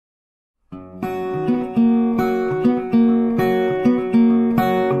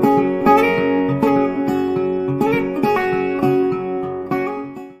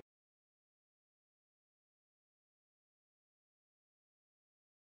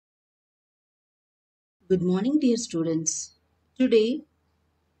Good morning, dear students. Today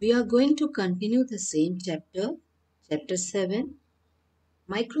we are going to continue the same chapter, Chapter 7,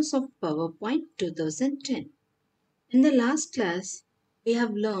 Microsoft PowerPoint 2010. In the last class, we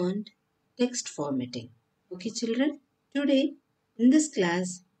have learned text formatting. Okay, children? Today, in this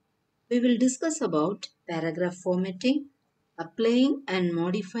class, we will discuss about paragraph formatting, applying and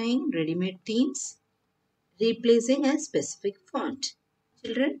modifying ready-made themes, replacing a specific font.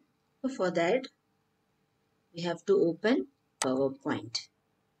 Children, for that, we have to open PowerPoint.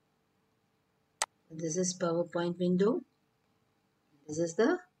 This is PowerPoint window. This is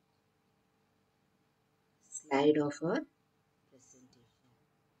the slide of our presentation.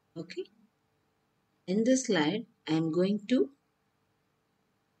 Okay. In this slide, I am going to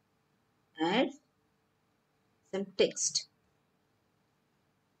add some text.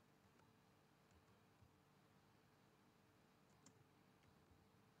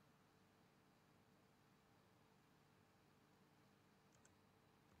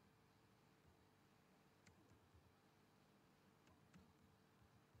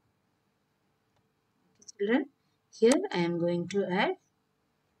 Children, here I am going to add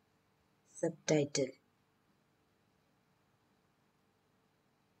subtitle.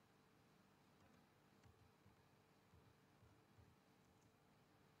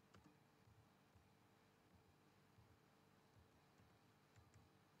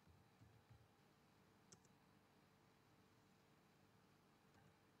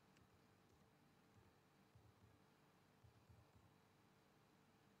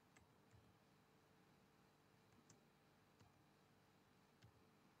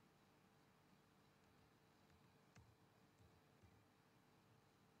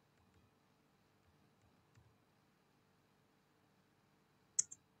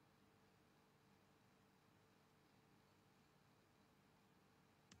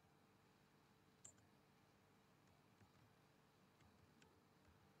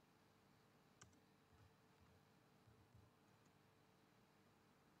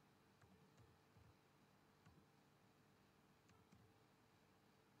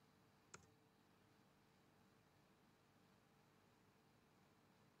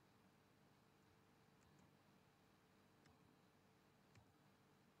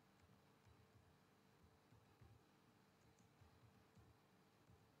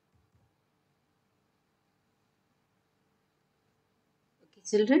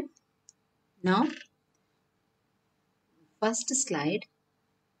 Okay, children. Now, first slide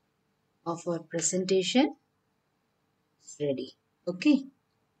of our presentation is ready. Okay.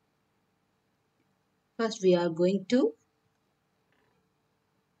 First, we are going to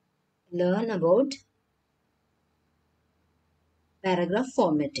learn about paragraph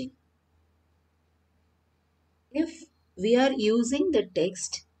formatting. If we are using the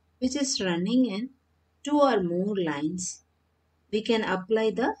text which is running in 2 or more lines, we can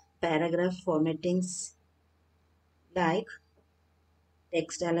apply the paragraph formattings like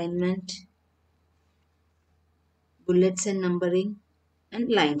text alignment, bullets and numbering,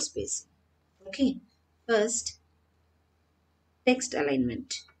 and line spacing. Okay, first, text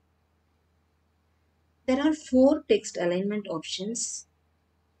alignment. There are 4 text alignment options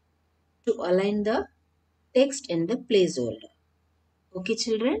to align the text in the placeholder. Okay,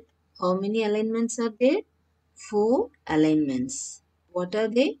 children, how many alignments are there? 4 alignments. What are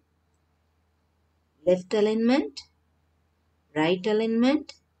they? Left alignment, right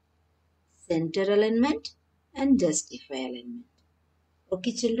alignment, center alignment, and justify alignment.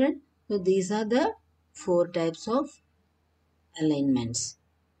 Okay, children, so these are the 4 types of alignments.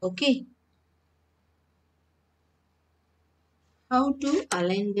 Okay, how to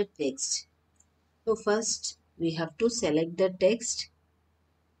align the text? So first we have to select the text.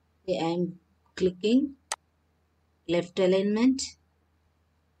 I am clicking left alignment,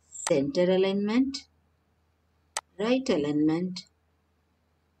 center alignment, right alignment,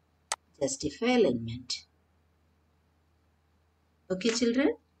 justify alignment. Okay,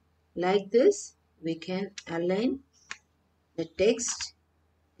 children, like this we can align the text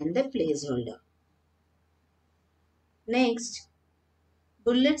and the placeholder. Next,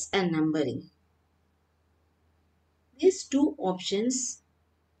 bullets and numbering. These 2 options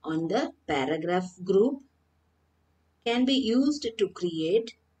on the paragraph group can be used to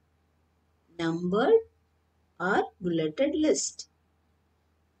create numbered or bulleted list.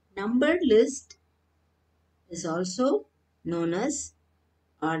 Numbered list is also known as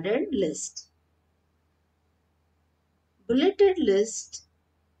ordered list. Bulleted list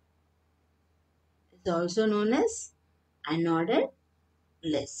is also known as unordered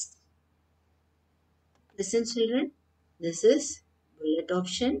list. Listen, children, this is bullet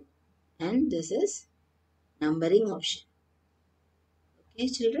option and this is numbering option. Okay,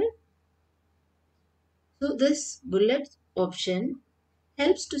 children. So this bullet option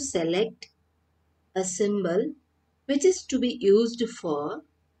helps to select a symbol which is to be used for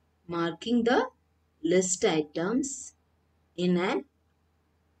marking the list items in an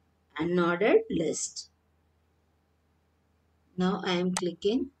unordered list. Now I am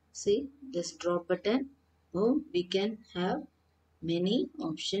clicking, see this drop button. Oh, we can have many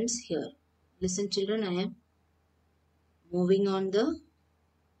options here. Listen children, I am moving on the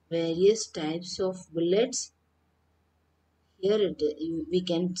various types of bullets. Here we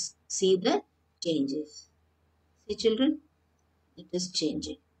can see the changes. See children, it is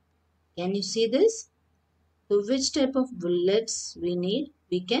changing. Can you see this? So which type of bullets we need,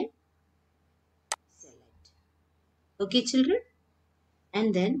 we can select. Okay children,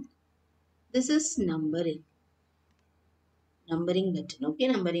 and then this is numbering button. Okay,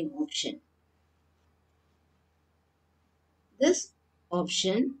 numbering option. This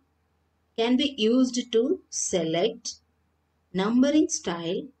option can be used to select numbering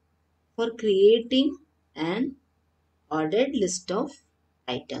style for creating an ordered list of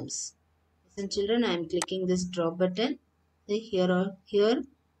items. Listen children, I am clicking this drop button. See here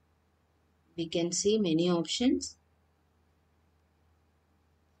we can see many options.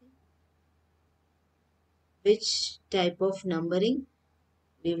 Which type of numbering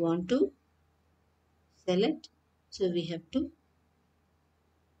we want to select. So we have to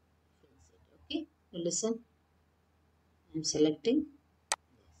fix it. Okay, so listen, I am selecting.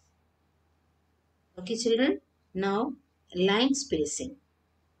 Okay children, now line spacing.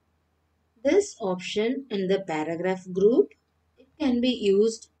 This option in the paragraph group, it can be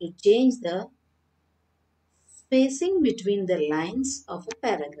used to change the spacing between the lines of a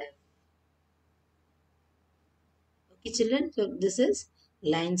paragraph. Okay children, so this is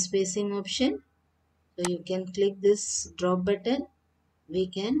line spacing option. So you can click this drop button. We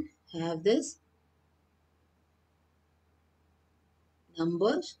can have this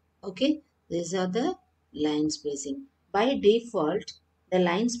numbers. Okay, these are the line spacing. By default, the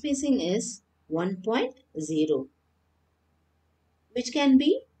line spacing is 1.0, which can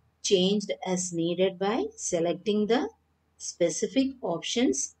be changed as needed by selecting the specific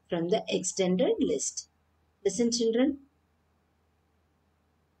options from the extended list. Listen children,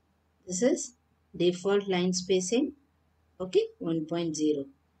 this is default line spacing, okay, 1.0,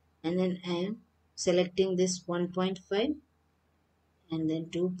 and then I am selecting this 1.5 and then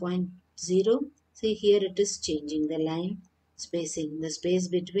 2.0. See here it is changing the line spacing, the space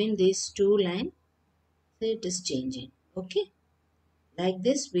between these two lines, so it is changing. Okay, like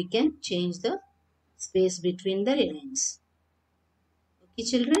this we can change the space between the lines. Okay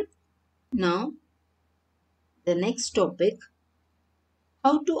children, now the next topic,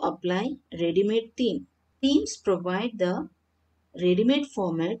 how to apply ready-made theme. Themes provide the ready-made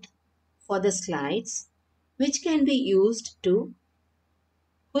format for the slides, which can be used to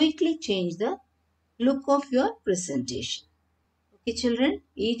quickly change the look of your presentation. Okay children,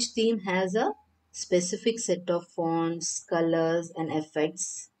 each theme has a specific set of fonts, colors and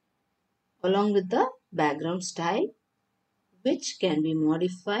effects along with the background style, which can be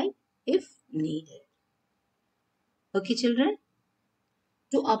modified if needed. Okay children,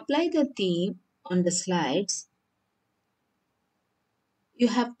 to apply the theme on the slides, you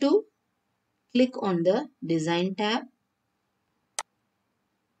have to click on the design tab.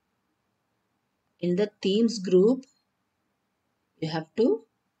 In the themes group, you have to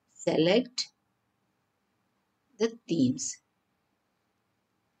select the themes.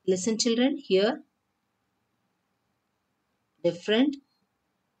 Listen children, here different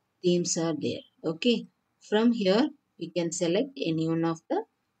themes are there. Okay, from here we can select any one of the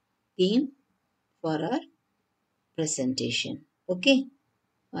theme for our presentation. Okay,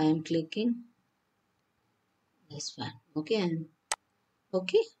 I am clicking this one. Okay, and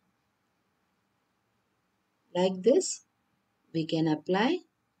okay, like this we can apply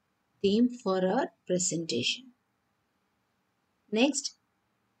theme for our presentation. Next,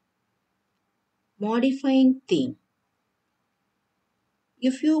 modifying theme.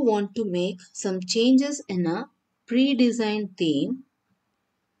 If you want to make some changes in a pre-designed theme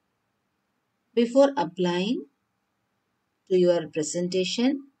before applying to your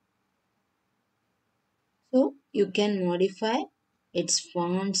presentation, so you can modify its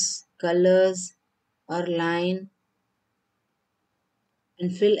fonts, colors or line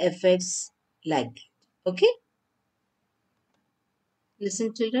and fill effects like that. Okay?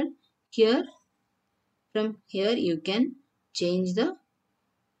 Listen children, here from here you can change the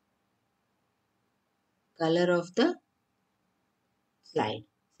color of the slide.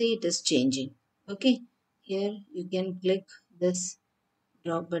 See, it is changing. Okay, Here you can click this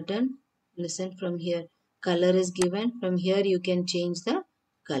drop button. Listen, from here color is given. From here you can change the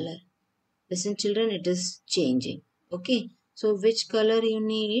color. Listen children, it is changing. Okay, so which color you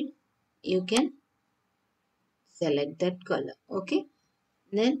need, you can select that color. Okay,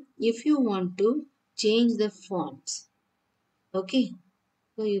 then if you want to change the fonts, okay,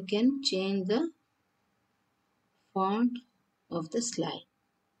 so you can change the font of the slide.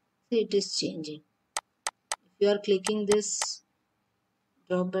 So it is changing. If you are clicking this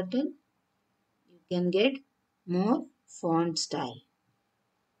drop button, you can get more font style.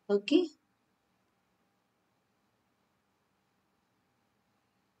 Okay,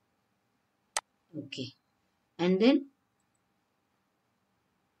 okay, and then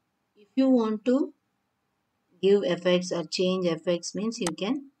if you want to give effects or change effects, means you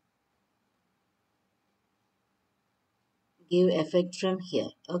can give effect from here.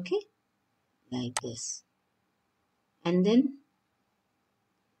 Okay, like this. And then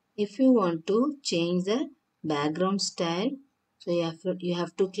if you want to change the background style, so you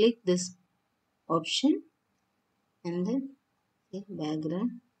have to click this option, and then the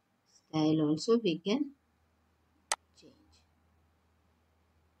background style also we can change.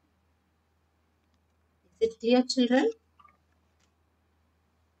 Is it clear children?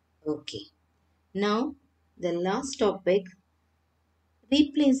 Okay, now the last topic,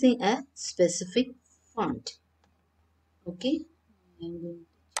 replacing a specific font. Okay, I'm going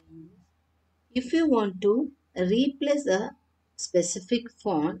to change this. If you want to replace a specific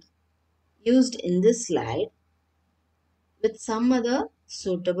font used in this slide with some other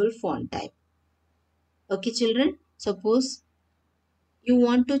suitable font type. Okay children, suppose you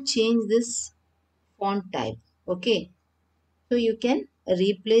want to change this font type. Okay, so you can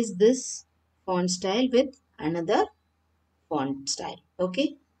replace this font style with another font style.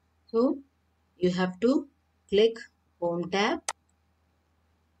 Okay, so you have to click Home tab.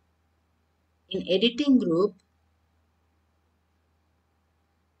 In editing group,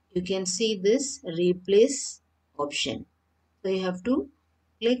 you can see this replace option. So you have to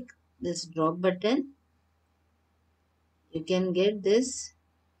click this drop button. You can get this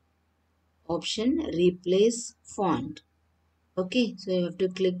option, replace font. Okay, so you have to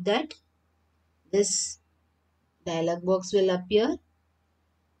click that. This dialog box will appear.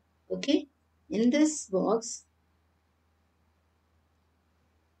 Okay, in this box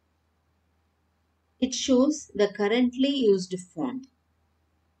it shows the currently used font.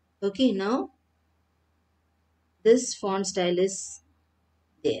 Okay, now this font style is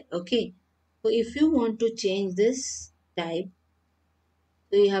there. Okay, so if you want to change this type,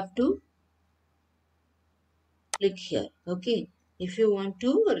 so you have to click here. Okay, if you want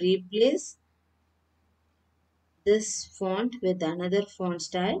to replace this font with another font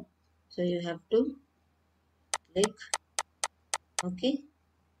style, so you have to click. Okay,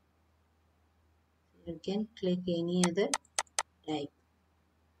 you can click any other type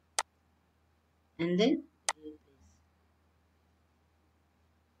and then replace,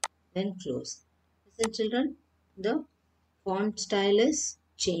 then close. Listen children, the font style is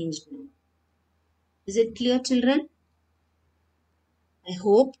changed now. Is it clear children? I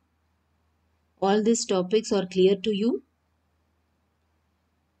hope all these topics are clear to you.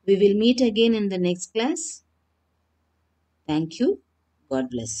 We will meet again in the next class. Thank you. God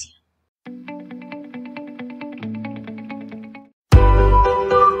bless you.